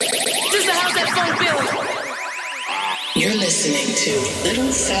You're listening to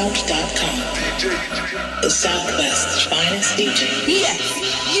LittleSouth.com, the Southwest's finest DJ. Yes,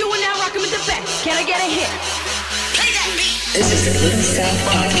 you are now rocking with the best. Can I get a hit? Play that beat. This is the Little South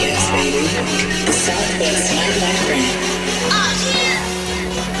Podcast, baby. The Southwest Nightlife Brand. Yeah.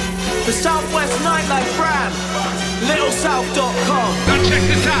 The Southwest Nightlife Brand. LittleSouth.com. Now check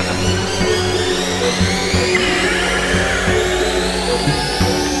this out.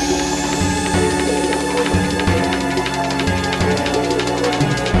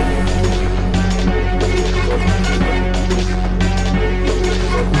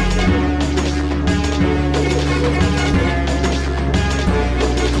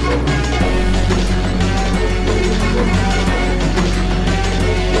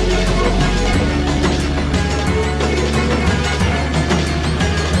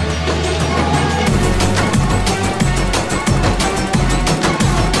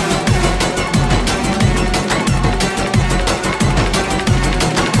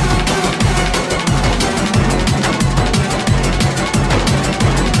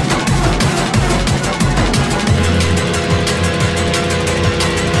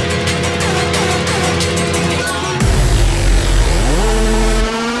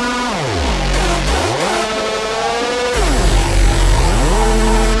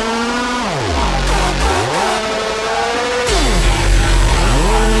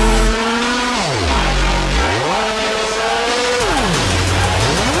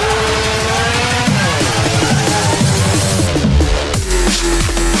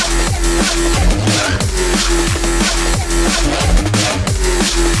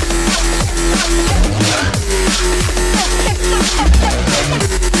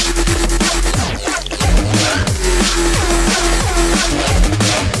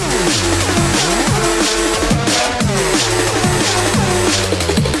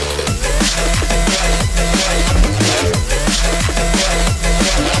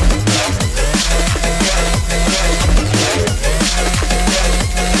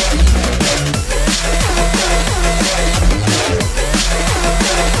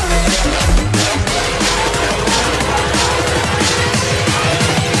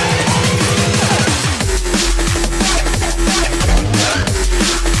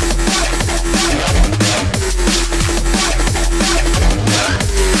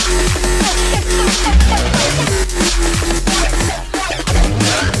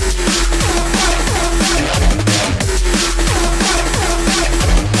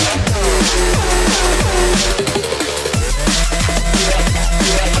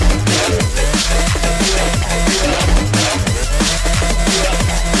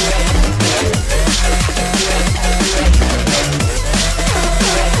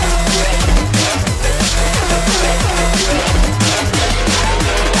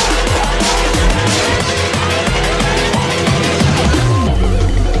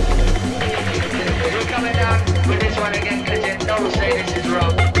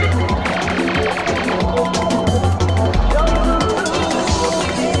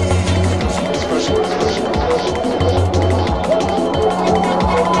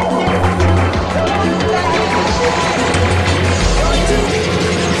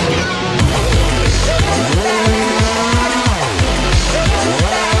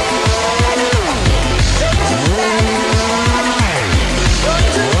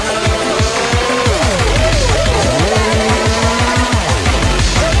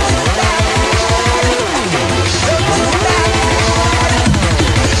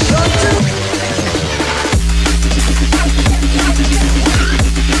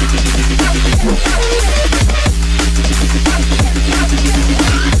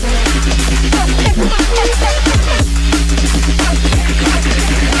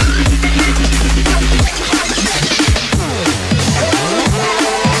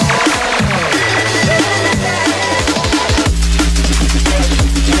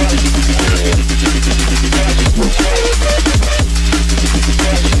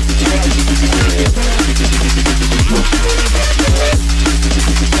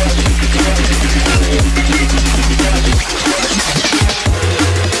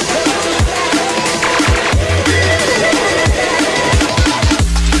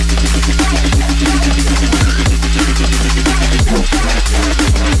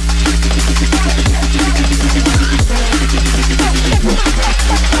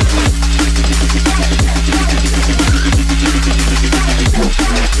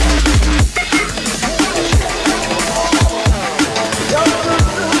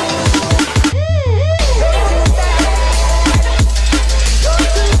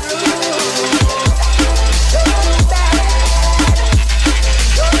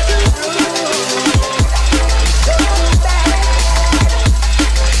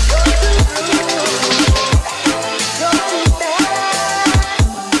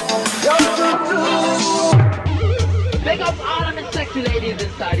 ladies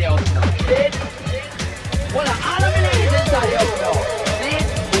inside the house now. See? Well, all of the ladies inside the house now. See?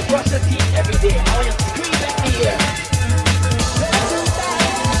 We brush your teeth every day. I want you to scream at me here.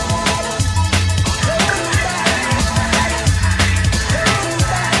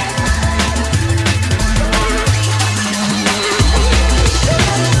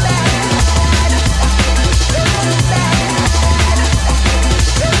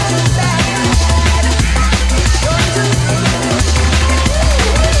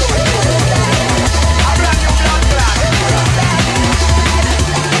 Blood clot.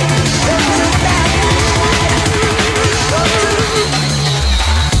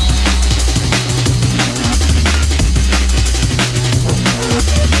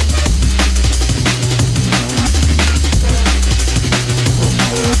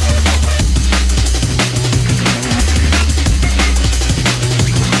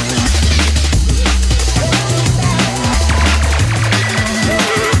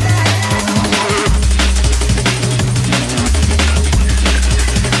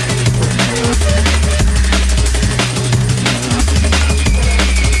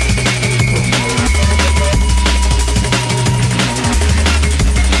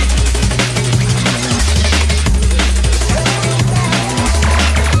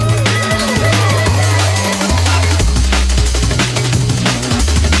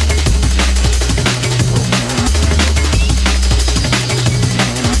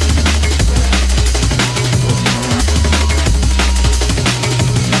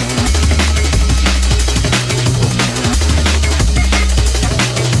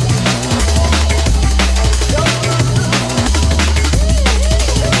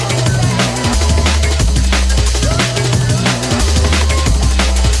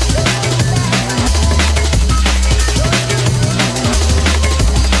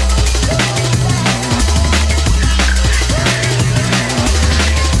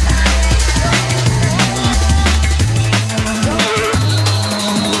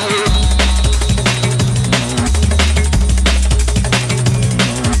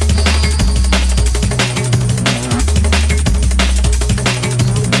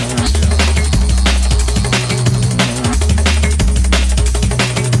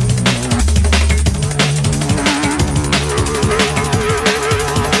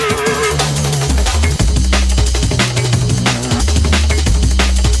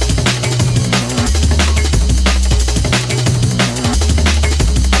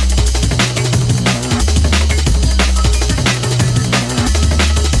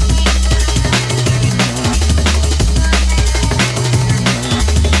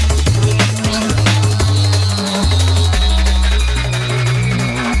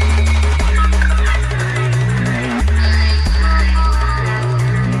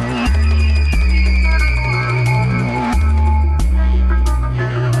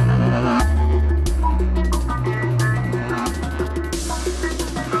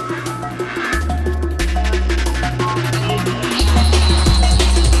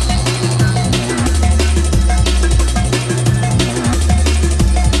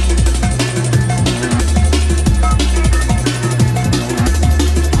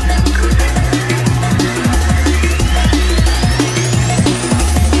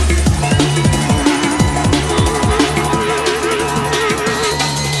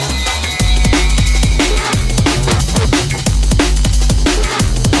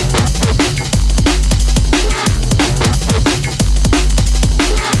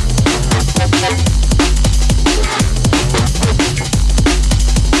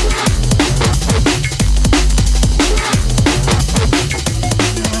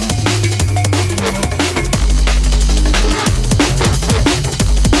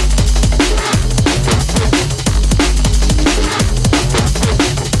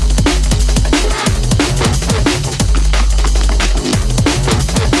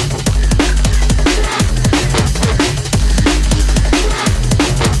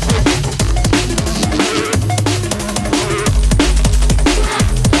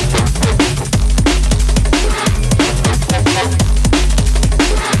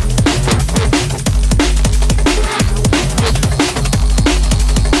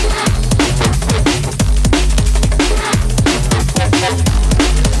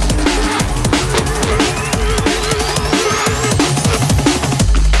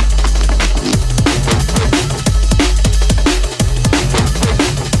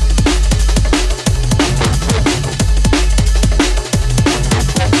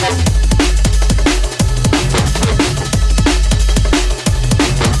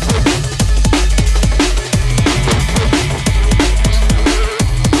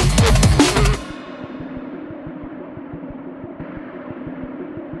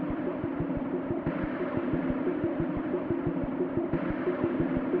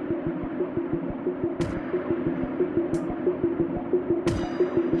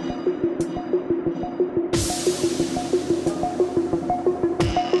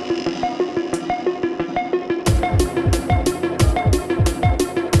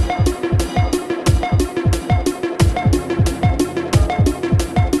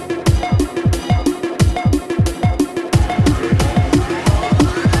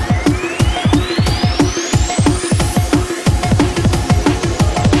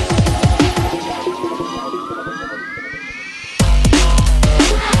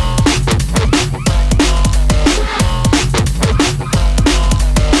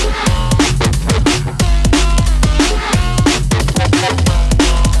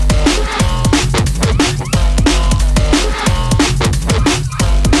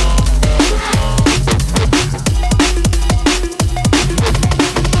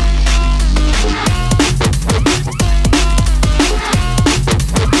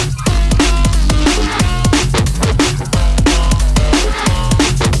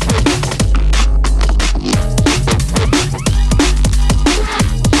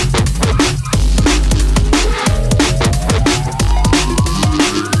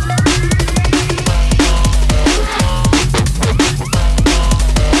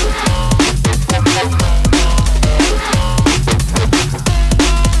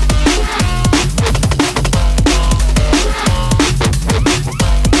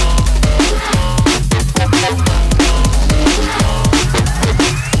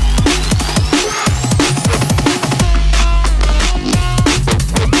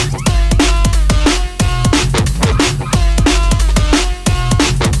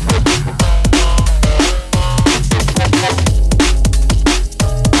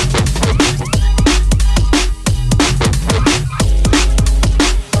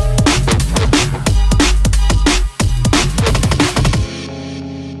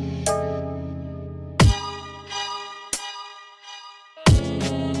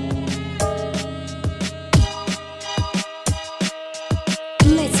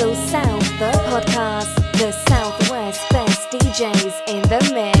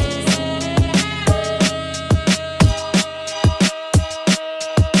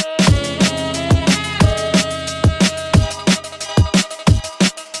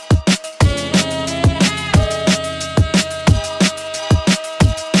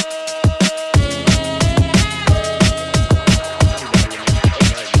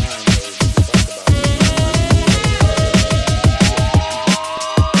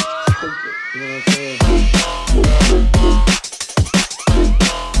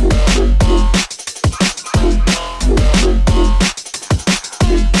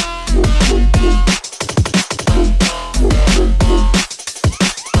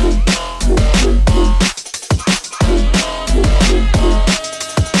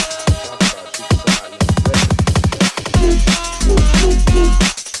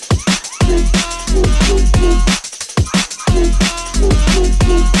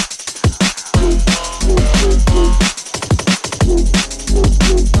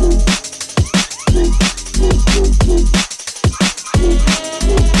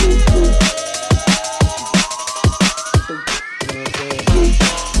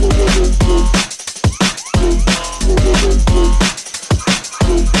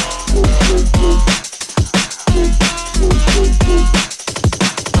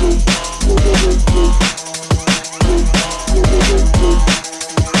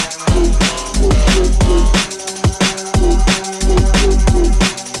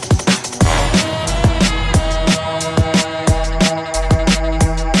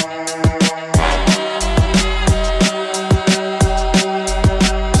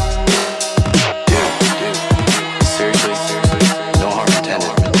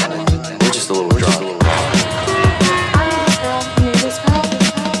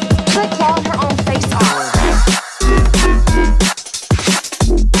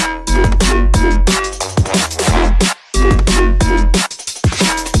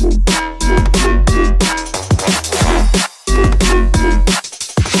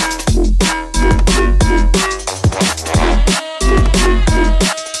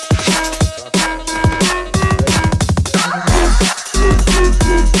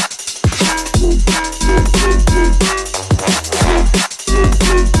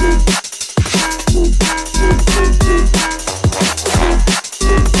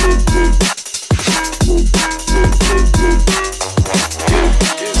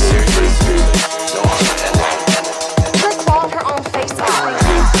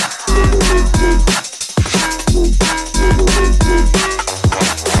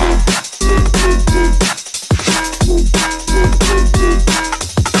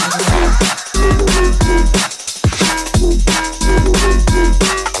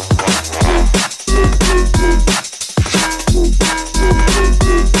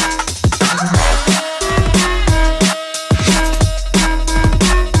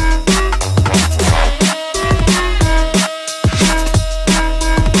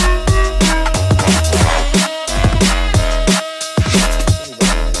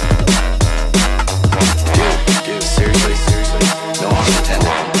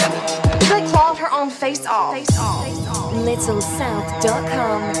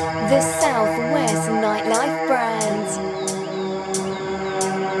 LittleSouth.com, the Southwest nightlife brand.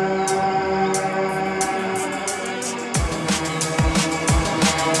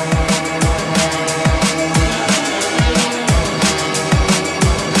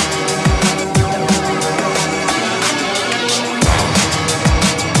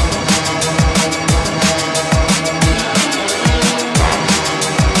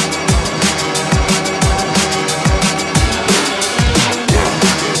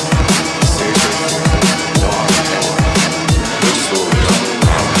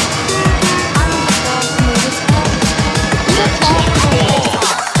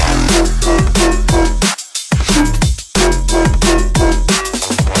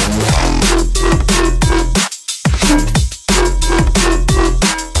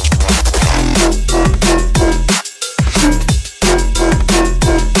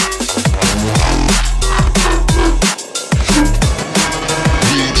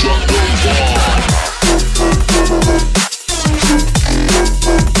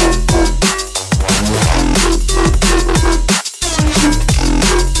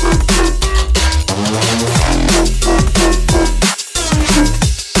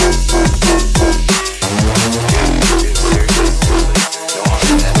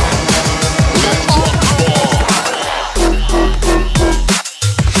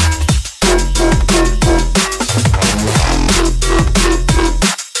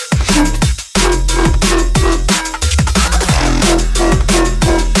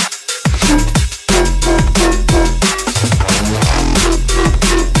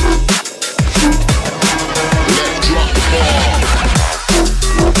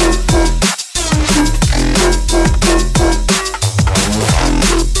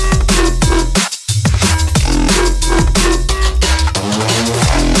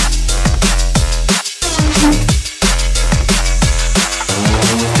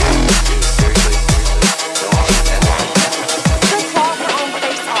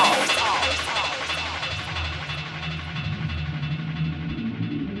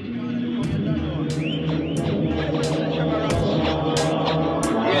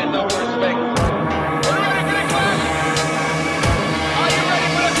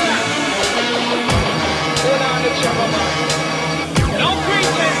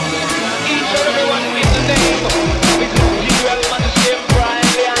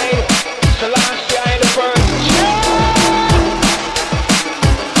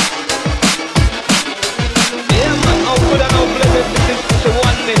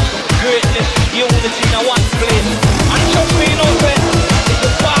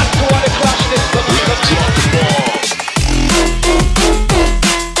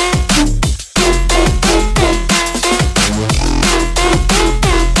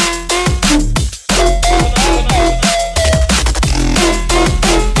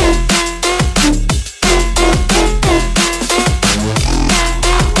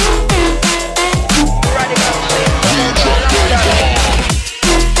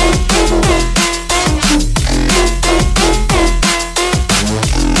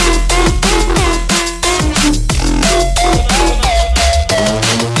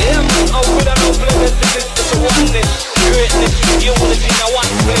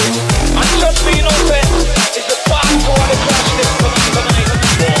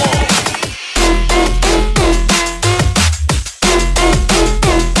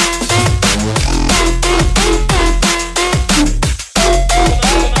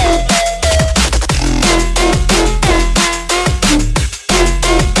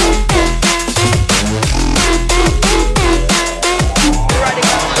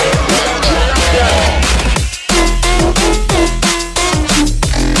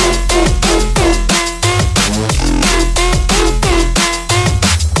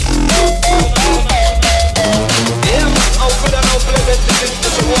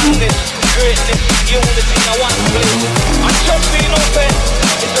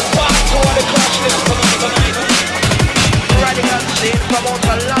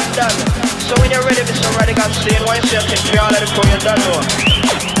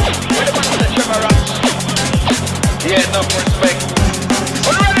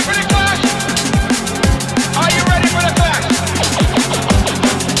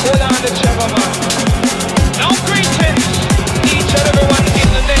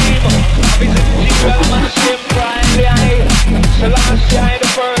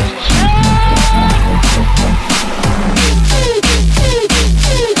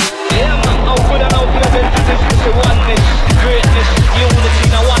 Oneness, greatness, unity.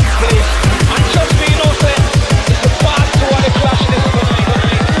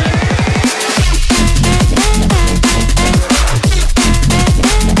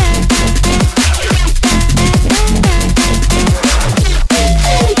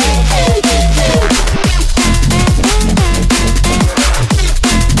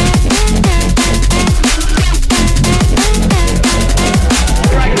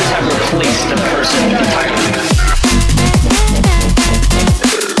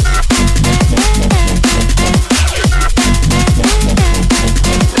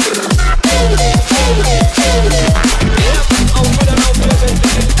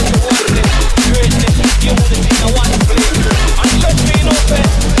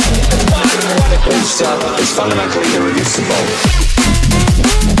 matter is fundamentally irreducible.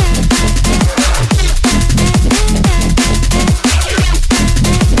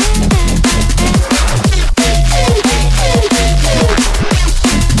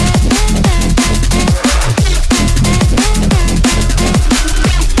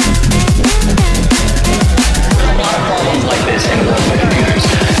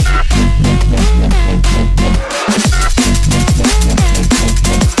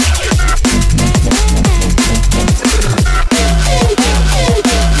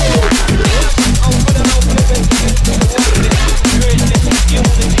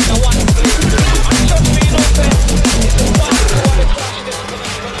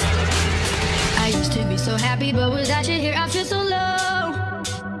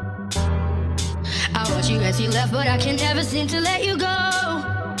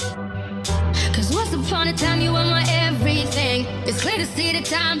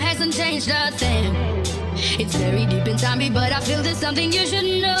 Something you should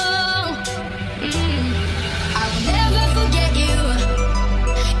know. I will never forget you.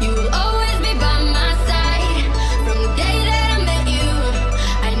 You will always be by my side. From the day that I met you,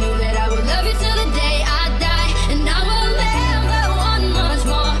 I knew that I would love you till the day I die. And I will never want much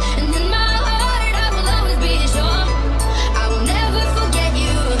more. And in my heart, I will always be sure. I will never forget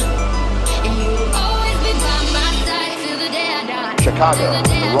you. And you will always be by my side till the day I die. Chicago,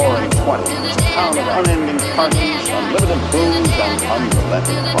 the roaring 20s, a town of unending parties, unlimited booze, and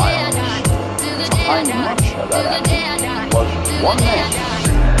unrelenting violence. Behind much of that action was one man,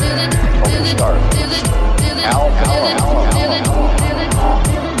 Tony Scarface. Al.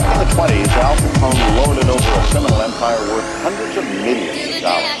 In the 20s, Al Capone loaded over a criminal empire worth hundreds of millions of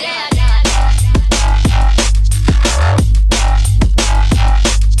dollars.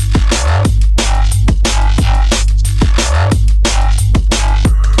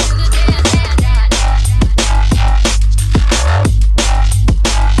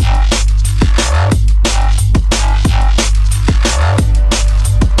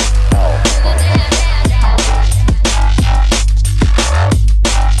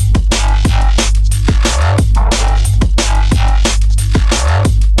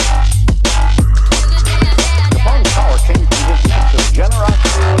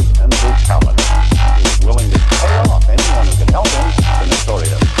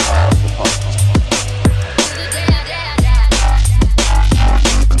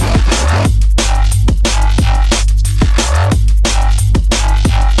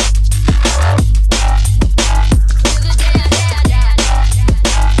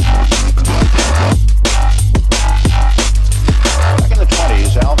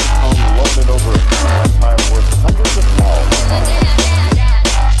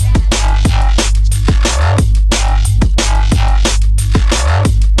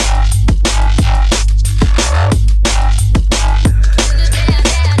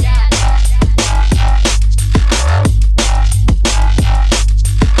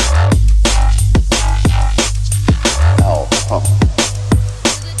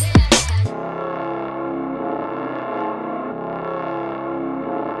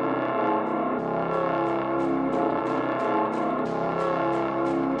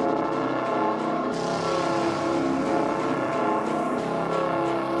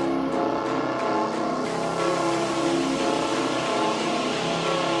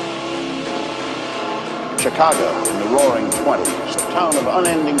 Chicago in the roaring 20s, a town of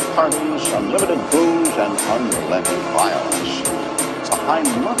unending parties, unlimited booze, and unrelenting violence. Behind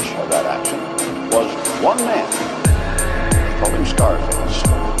much of that action was one man, Tony Scarface.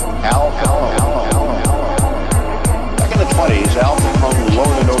 Al. Back in the 20s, Al Capone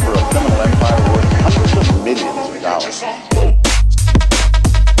loaded over a criminal empire worth hundreds of millions of dollars.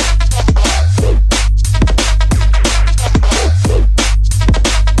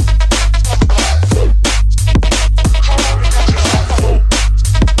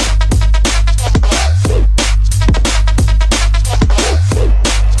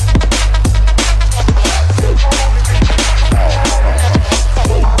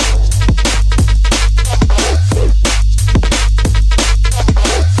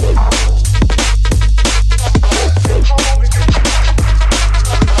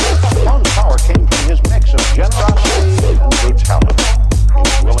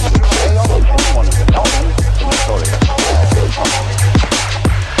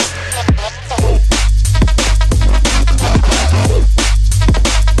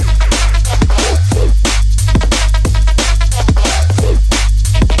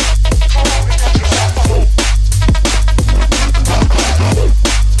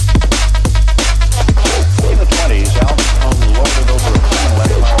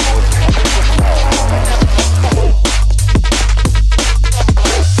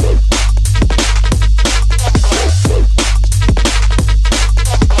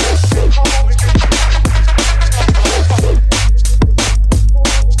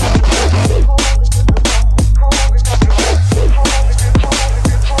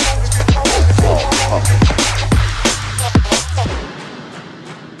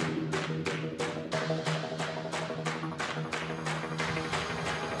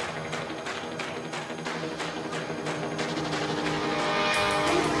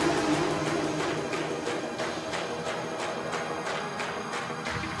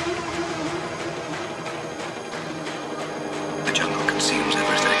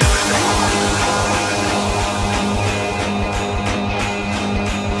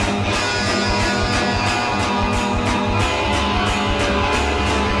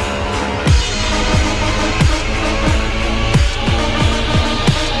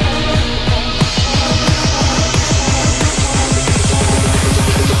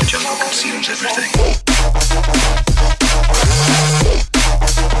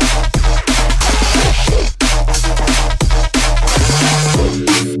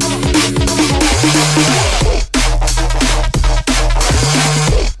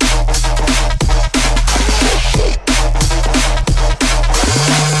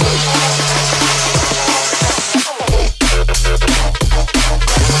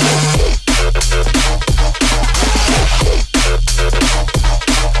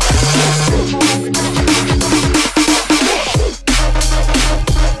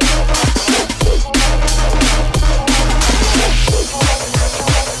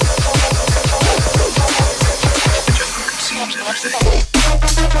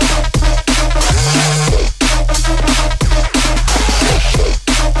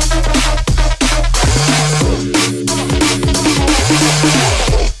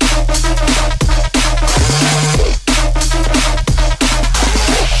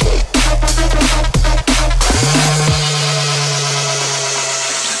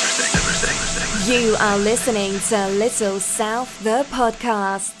 are listening to Little South the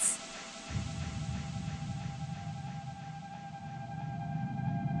Podcasts.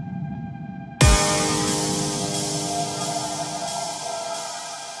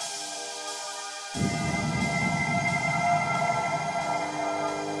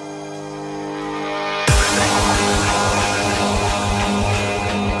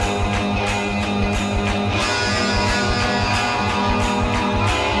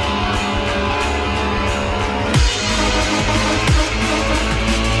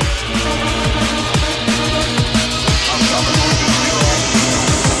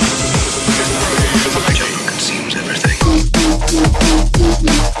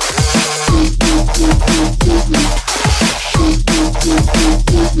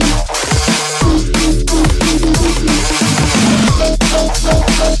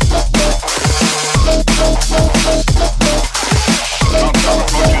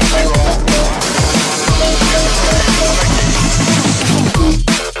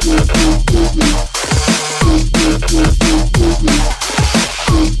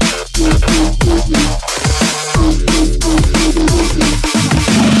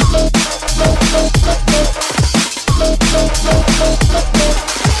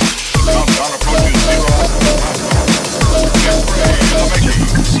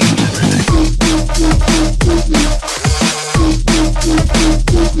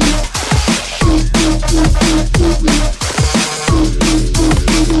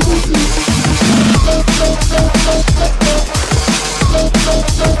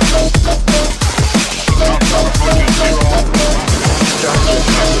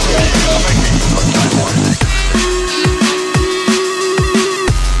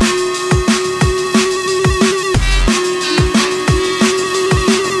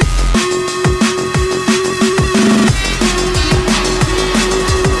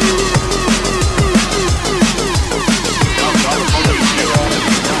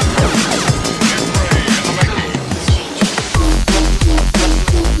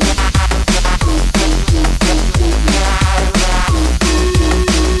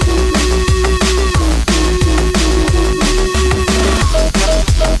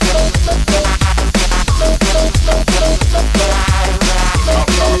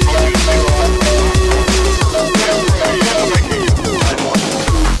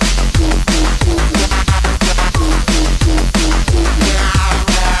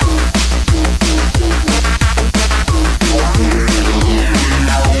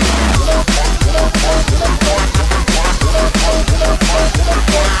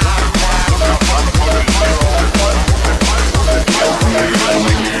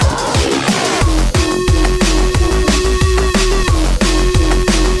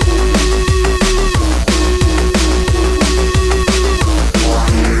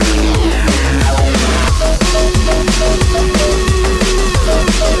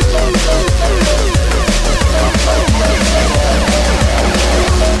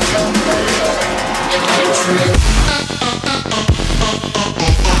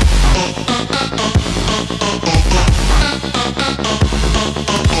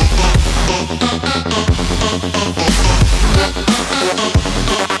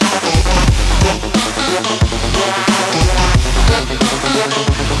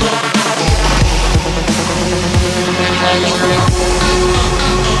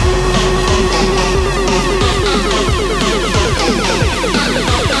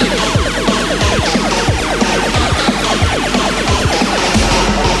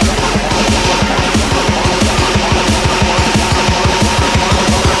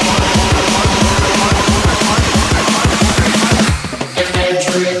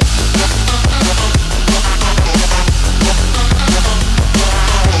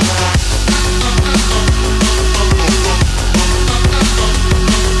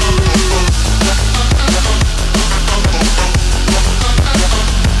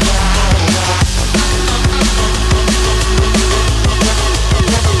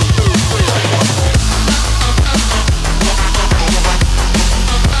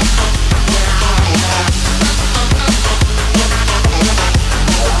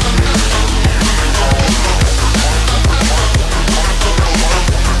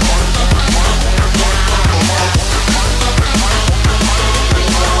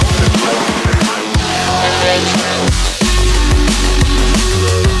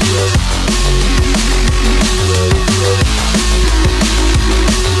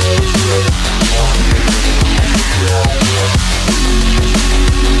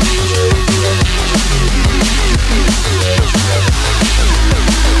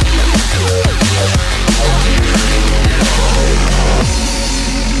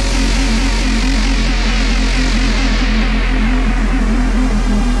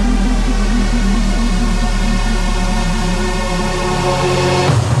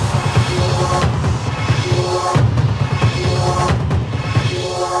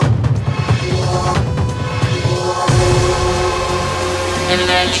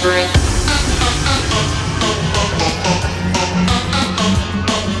 whispering.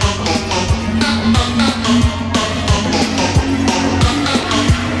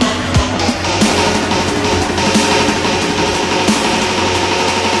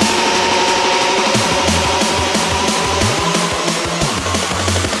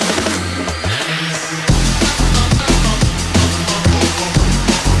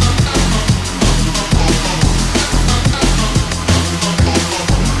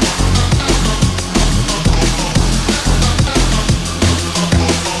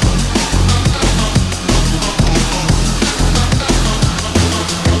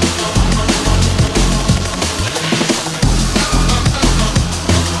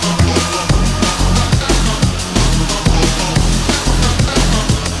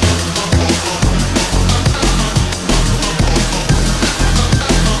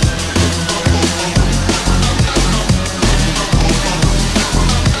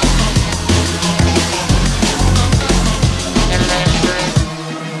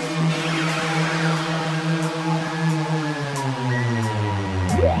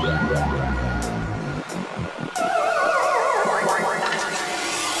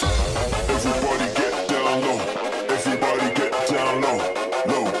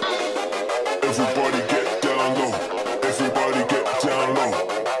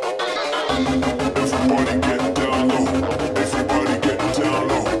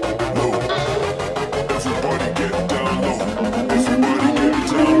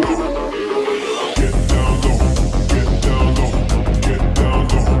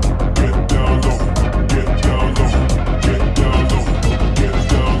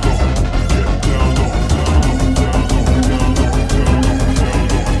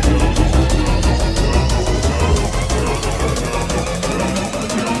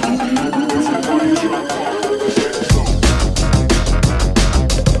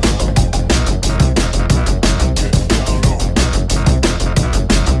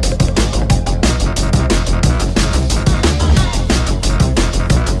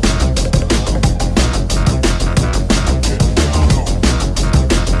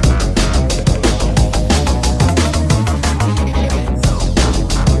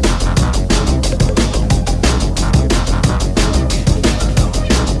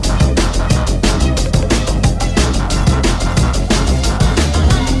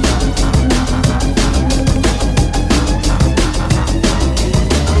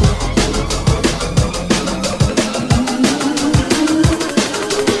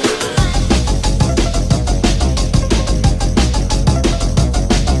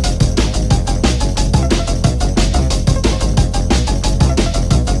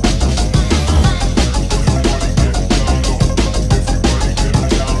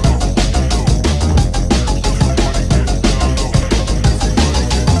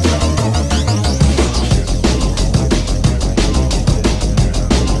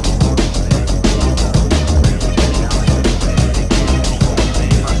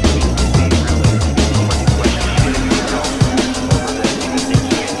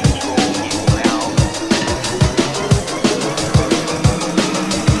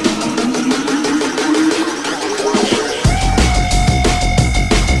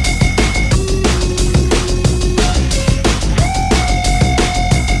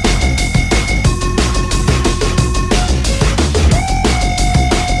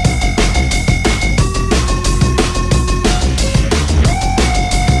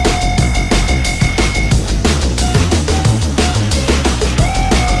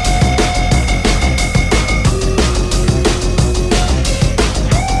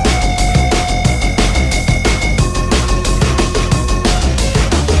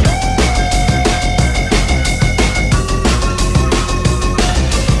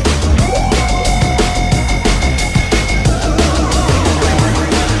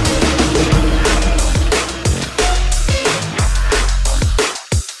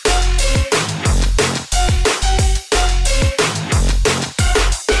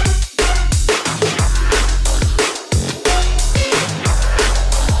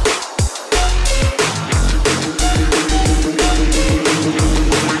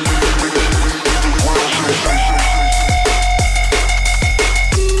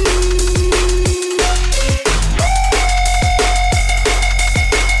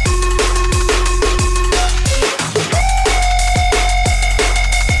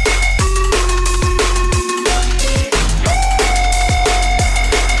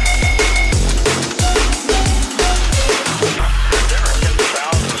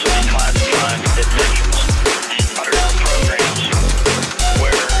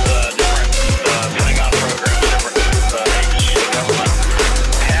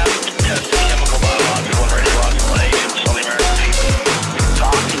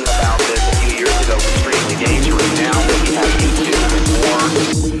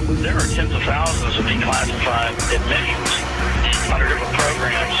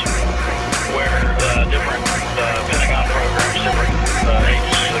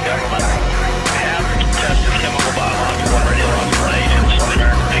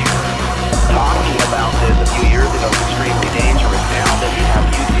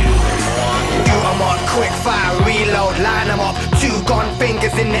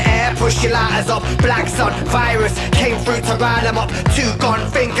 push your lighters up. Black sun, virus, came through to rile them up. Two gun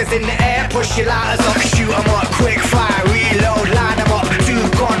fingers in the air, push your lighters up. Shoot them up, quick fire, reload, line them up. Two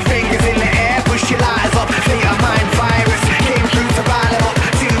gun fingers in the air, push your lighters up. State of mind, virus, came through to rile them up.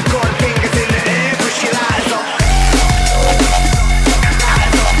 Two gun fingers in the air, push your lighters up.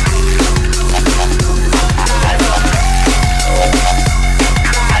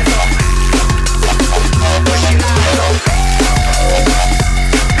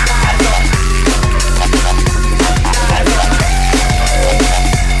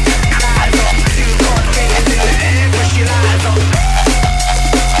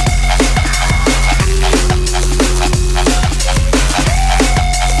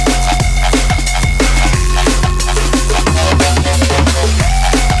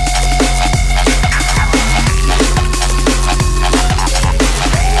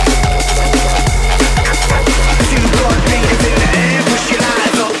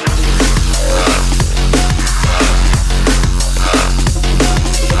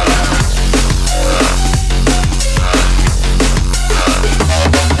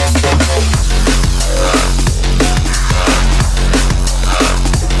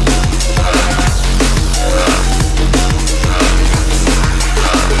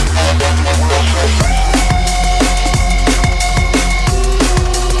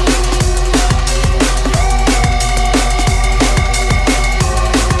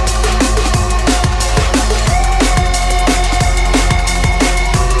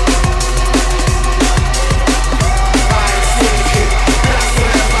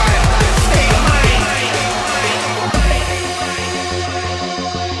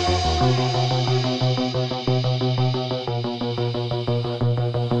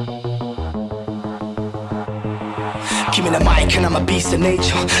 Give me the mic and I'm a beast of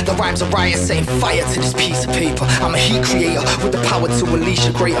nature. The rhymes are riot, setting fire to this piece of paper. I'm a heat creator with the power to unleash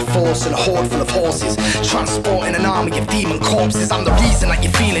a greater force and a horde full of horses, transporting an army of demon corpses. I'm the reason that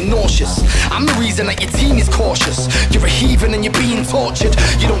you're feeling nauseous. I'm the reason that your team is cautious. You're a heathen and you're being tortured.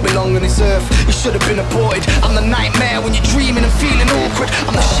 You don't belong on this earth, you should have been aborted. I'm the nightmare when you're dreaming and feeling awkward.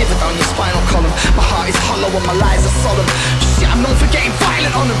 I'm the shiver down your spinal column. My heart is hollow and my lies are solemn. You see, I'm known for getting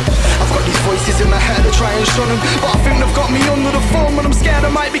violent on them. I've got these voices in my head to try and shun them, but I think they've got me under the phone and I'm scared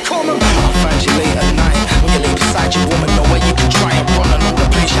I might become them. I'll find you late at night when you lay beside your woman. Know where you can try and run and know the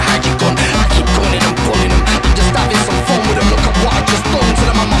place you hide your gun. I keep gunning and pulling them. I'm just having some fun with them. Look at what I just done to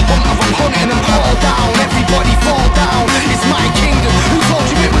them. I'm a hunter, I'm hunting them all down. Everybody fall down. It's my kingdom. Who told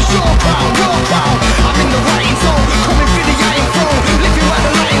you it was your crown? Your crown. I'm in the writing zone, coming for the iron throne, living where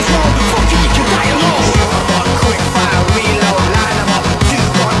the lions roam. Fuck it, you can die alone. Shoot 'em up, quick fire, reload, line 'em up. Two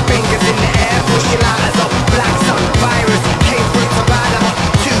gun fingers in the air, push your lighters up. Black sun, virus, came through to ride 'em up.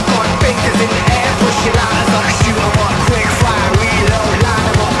 Two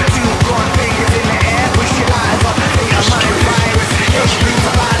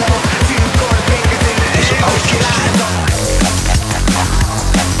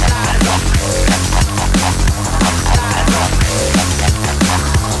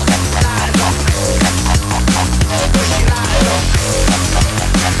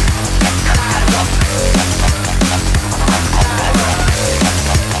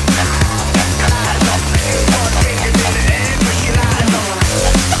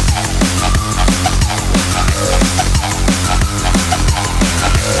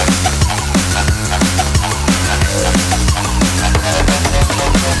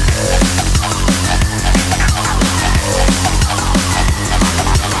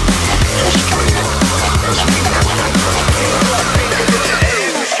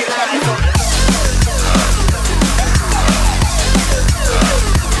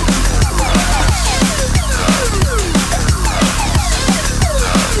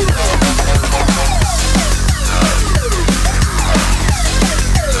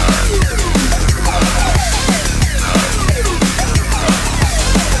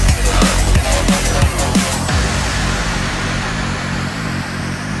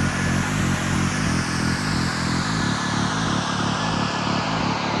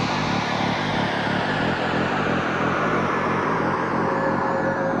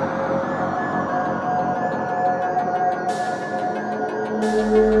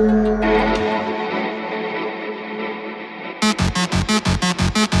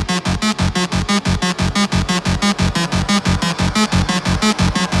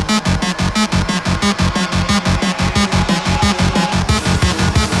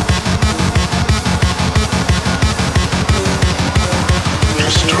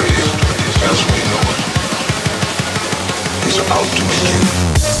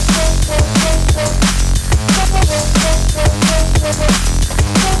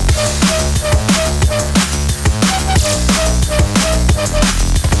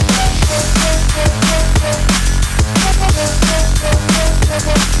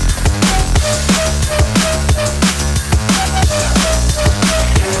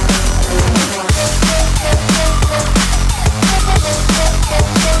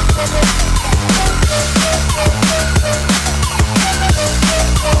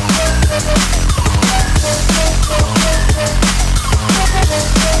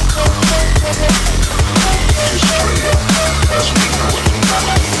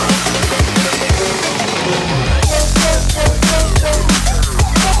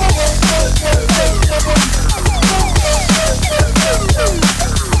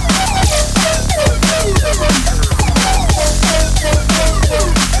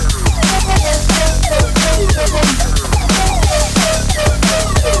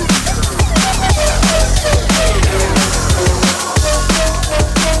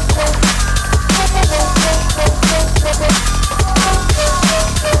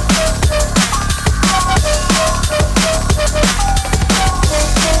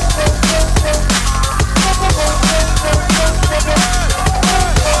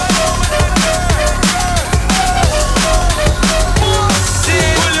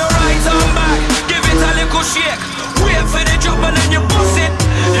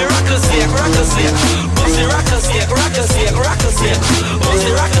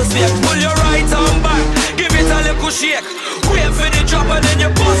shake. Wait for the drop and then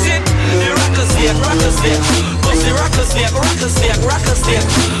you bust it. The rocker snake, rocker snake. Bust the rocker snake, rocker snake, rocker snake.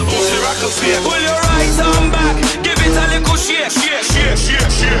 Bust the rocker snake. Pull your right arm back, give it a little shake, shake, shake,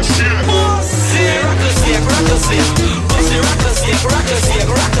 shake, shake, shake. Bust the rocker snake, rocker snake. Bust the rocker snake, rocker snake,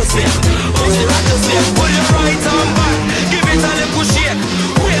 rocker snake. Bust the rocker snake. Pull your right arm back, give it a little shake.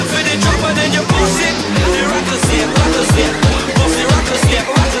 Wait for the drop and then you bust it. The rocker snake, rocker snake. Bust the rocker snake,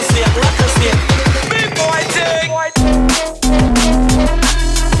 rocker snake, rocker snake. Big boy thing.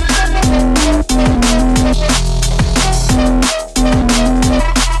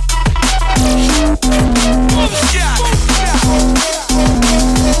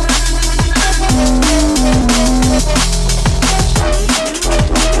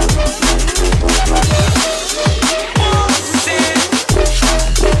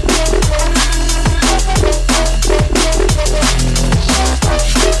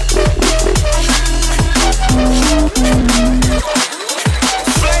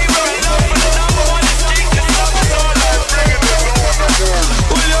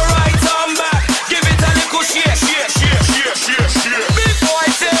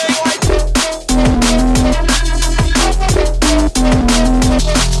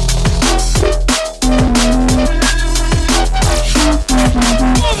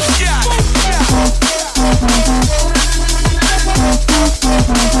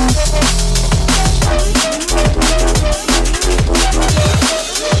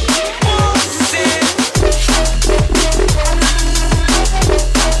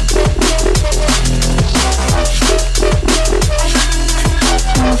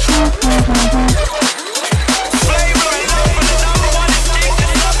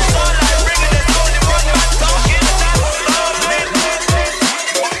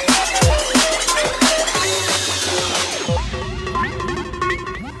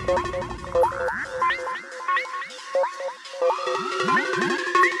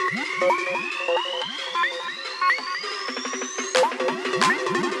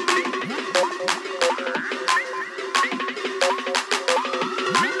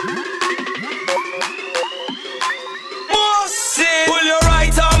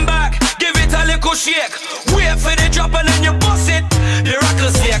 Shake. Wait for the drop and then you bust it. The rocker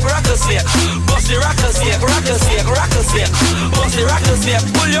snake, rocker snake. Bust the rocker snake, rocker snake, rocker snake. Bust the rocker snake.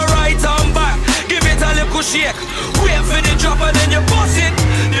 Pull your right arm back, give it a little shake. Wait for the drop and then you bust it.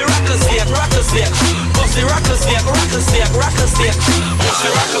 The rocker snake, rocker snake. Bust the rocker snake, rocker snake, rocker snake. Bust the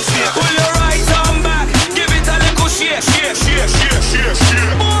rocker snake. Pull your right arm back, give it a little shake, shake, shake, shake, shake,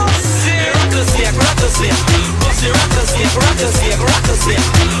 shake. Bust the rocker snake, rocker snake. Bust the rocker snake, rocker snake, rocker snake.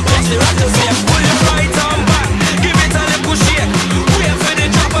 Bust the rocker snake. Pull your right arm back, give it a little shake. Wait for the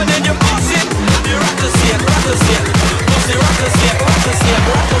drop and then you bust it. The rocker snake, rocker snake. Bust the rocker snake, rocker snake,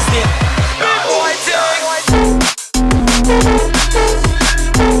 rocker snake. Big boy thing.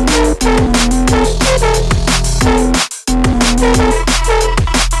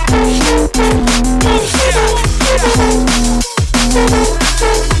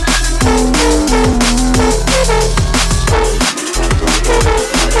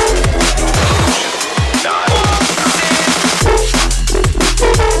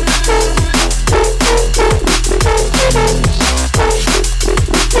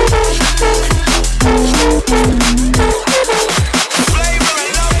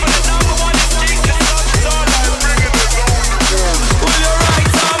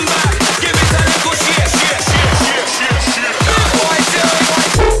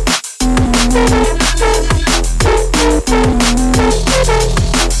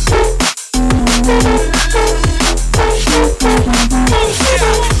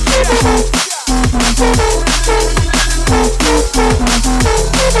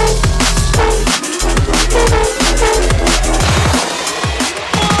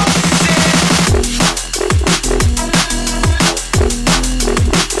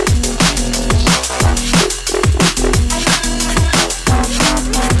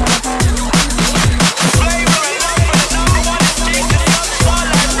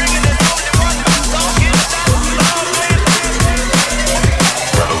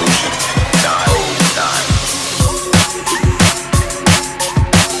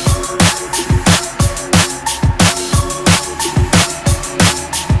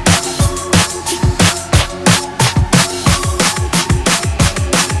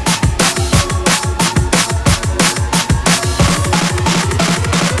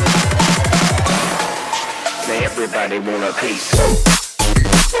 Everybody want a piece.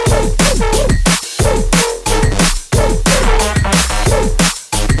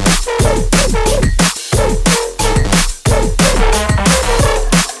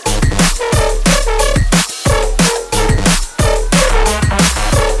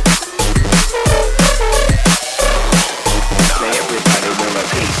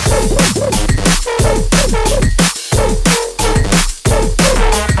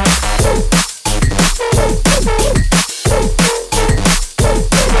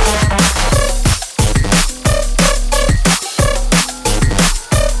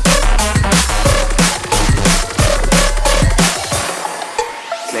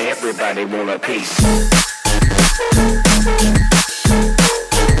 everybody want a piece.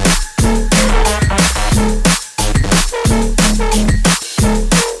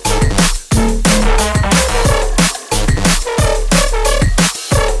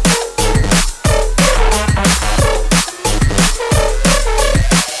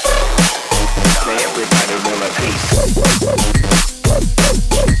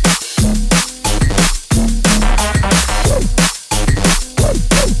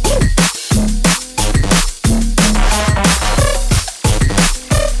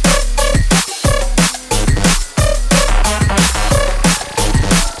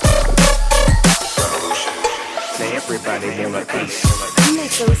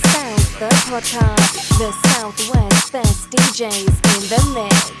 Little South, the podcast, the Southwest best DJs in the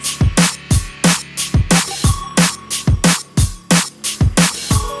mix.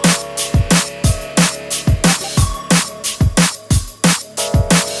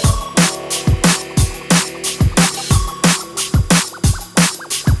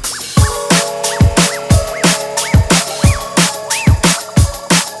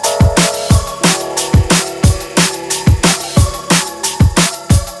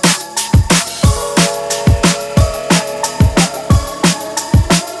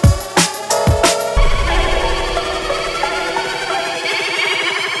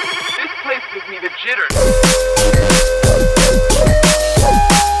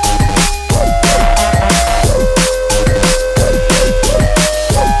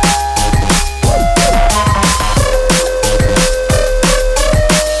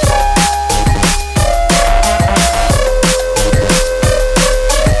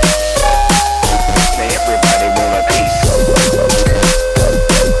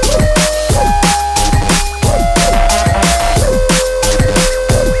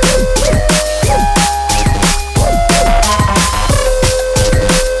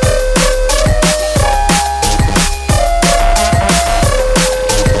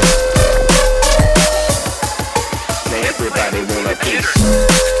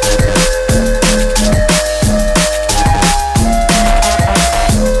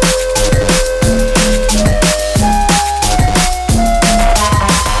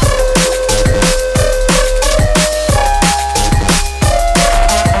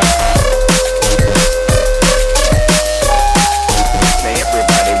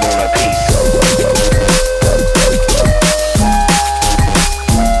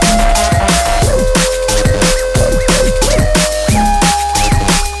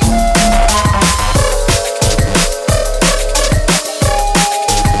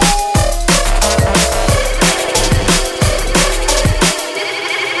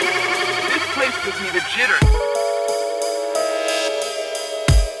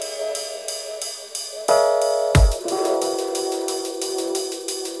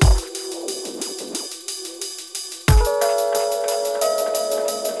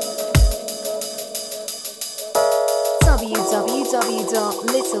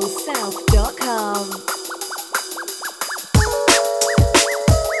 www.littlesouth.com.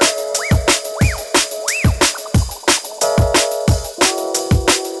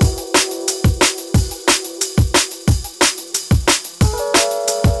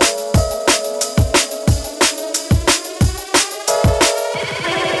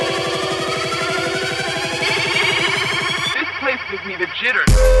 Gives me the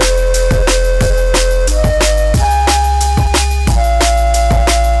jitters.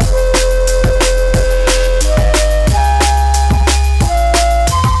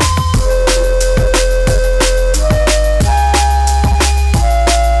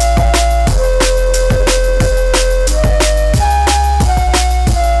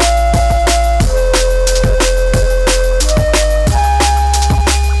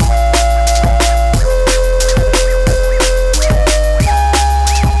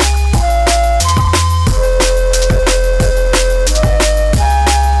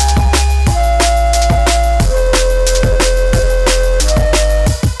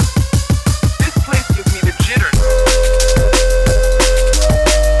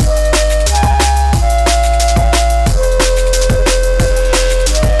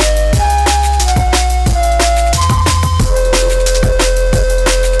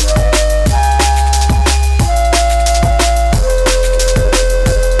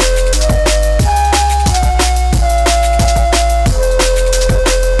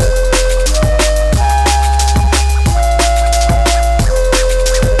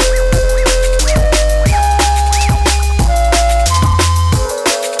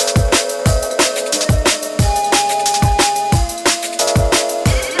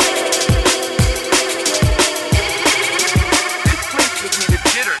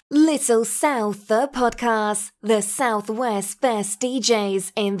 Little South, the podcast, the Southwest best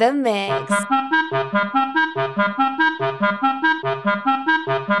DJs in the mix.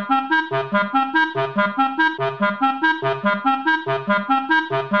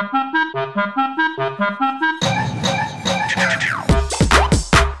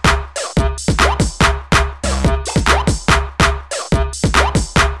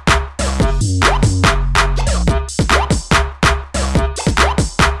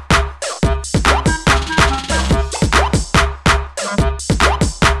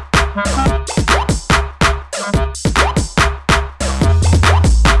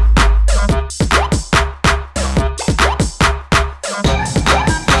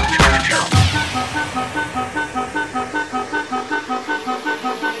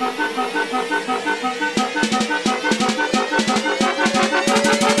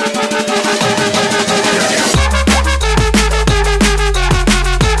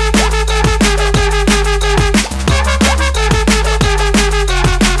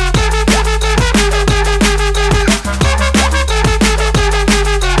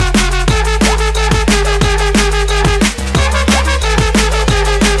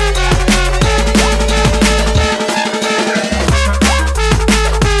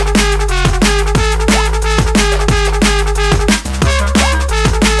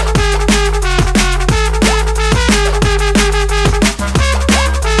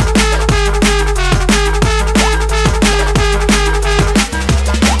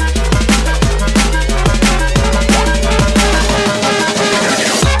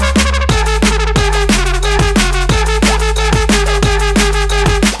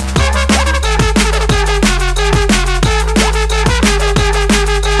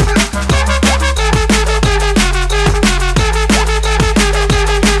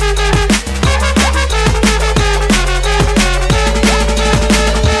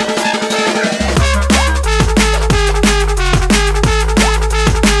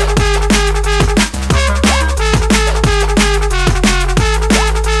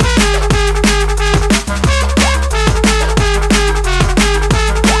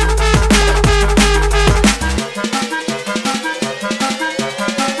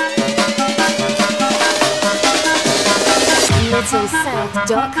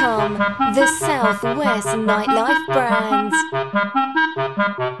 LittleSouth.com, the Southwest nightlife brand.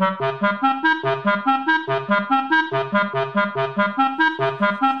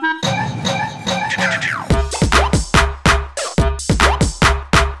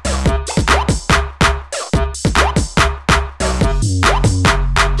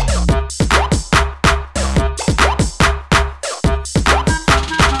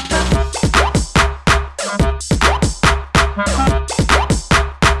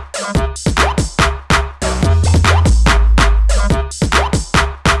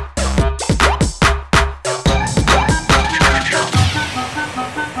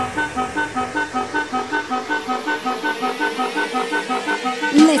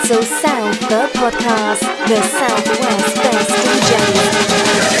 Little South, the podcast, the Southwest best DJs.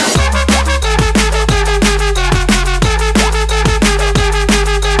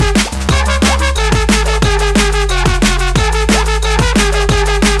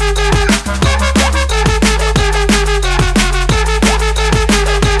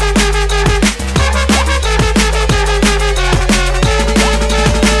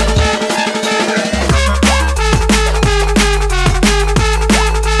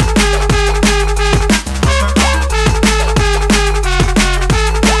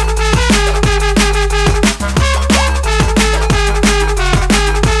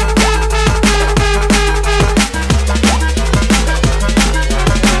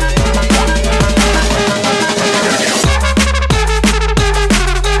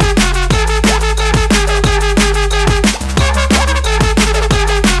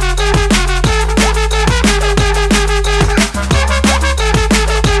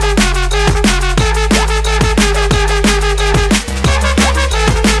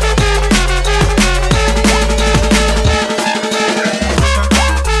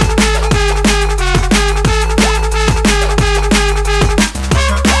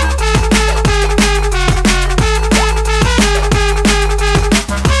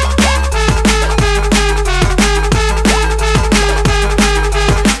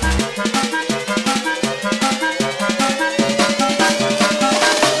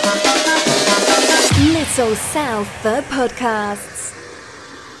 Little South, the podcast.